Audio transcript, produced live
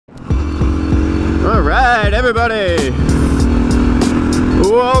Alright, everybody,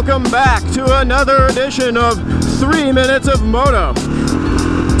 welcome back to another edition of 3 Minutes of Moto.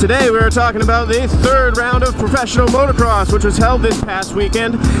 Today we are talking about the third round of professional motocross, which was held this past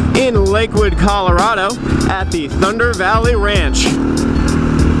weekend in Lakewood, Colorado at the Thunder Valley Ranch.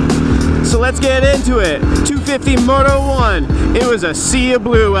 So let's get into it. 250 Moto 1. It was a sea of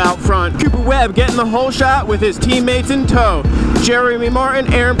blue out front. Cooper Webb getting the whole shot with his teammates in tow. Jeremy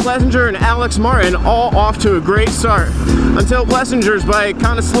Martin, Aaron Plessinger, and Alex Martin all off to a great start, until Plessinger's bike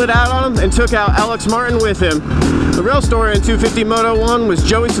kind of slid out on him and took out Alex Martin with him. The real story in 250 Moto 1 was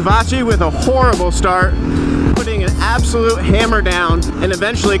Joey Savacci with a horrible start, putting an absolute hammer down and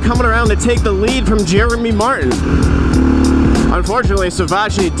eventually coming around to take the lead from Jeremy Martin. Unfortunately,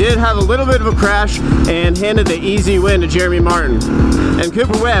 Savacci did have a little bit of a crash and handed the easy win to Jeremy Martin. And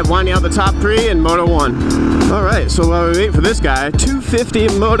Cooper Webb winding out the top 3 in Moto 1. Alright, so while we wait for this guy,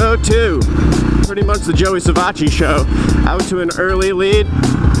 250 Moto 2. Pretty much the Joey Savacci show. Out to an early lead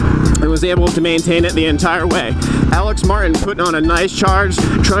and was able to maintain it the entire way. Alex Martin putting on a nice charge,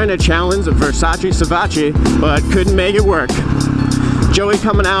 trying to challenge Versace Savacci, but couldn't make it work. Joey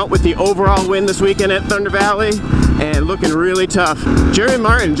coming out with the overall win this weekend at Thunder Valley and looking really tough. Jeremy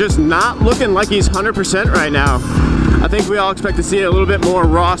Martin just not looking like he's 100% right now. I think we all expect to see a little bit more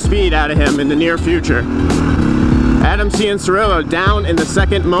raw speed out of him in the near future. Adam Cianciarulo down in the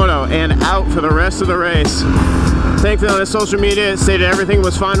second moto and out for the rest of the race. Thankfully on his social media it stated everything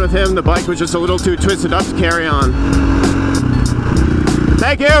was fine with him, the bike was just a little too twisted up to carry on.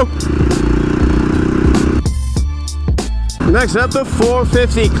 Thank you! Next up, the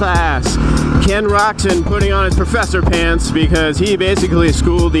 450 class. Ken Roxon putting on his professor pants because he basically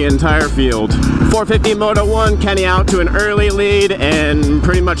schooled the entire field. 450 Moto 1, Kenny out to an early lead and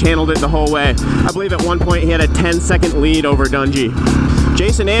pretty much handled it the whole way. I believe at one point he had a 10-second lead over Dungey.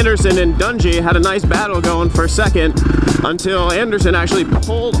 Jason Anderson and Dungey had a nice battle going for a second until Anderson actually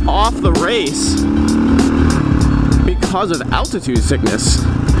pulled off the race because of altitude sickness.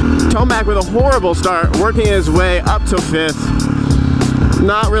 Tomac with a horrible start, working his way up to 5th.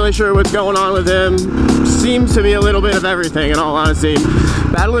 Not really sure what's going on with him. Seems to be a little bit of everything, in all honesty.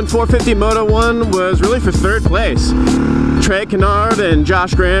 Battle in 450 Moto 1 was really for 3rd place. Trey Kennard and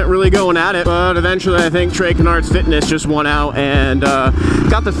Josh Grant really going at it, but eventually I think Trey Kennard's fitness just won out and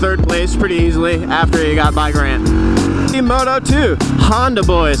got the 3rd place pretty easily after he got by Grant. Moto 2, Honda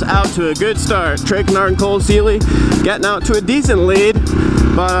boys out to a good start. Trey Kennard and Cole Seeley getting out to a decent lead,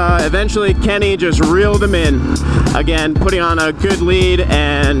 but eventually Kenny just reeled him in. Again, putting on a good lead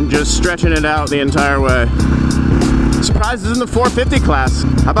and just stretching it out the entire way. Surprises in the 450 class.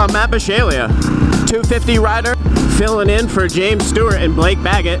 How about Matt Bisceglia? 250 rider filling in for James Stewart and Blake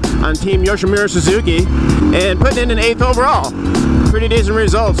Baggett on Team Yoshimura Suzuki and putting in an 8th overall. Pretty decent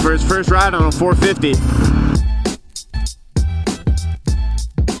results for his first ride on a 450.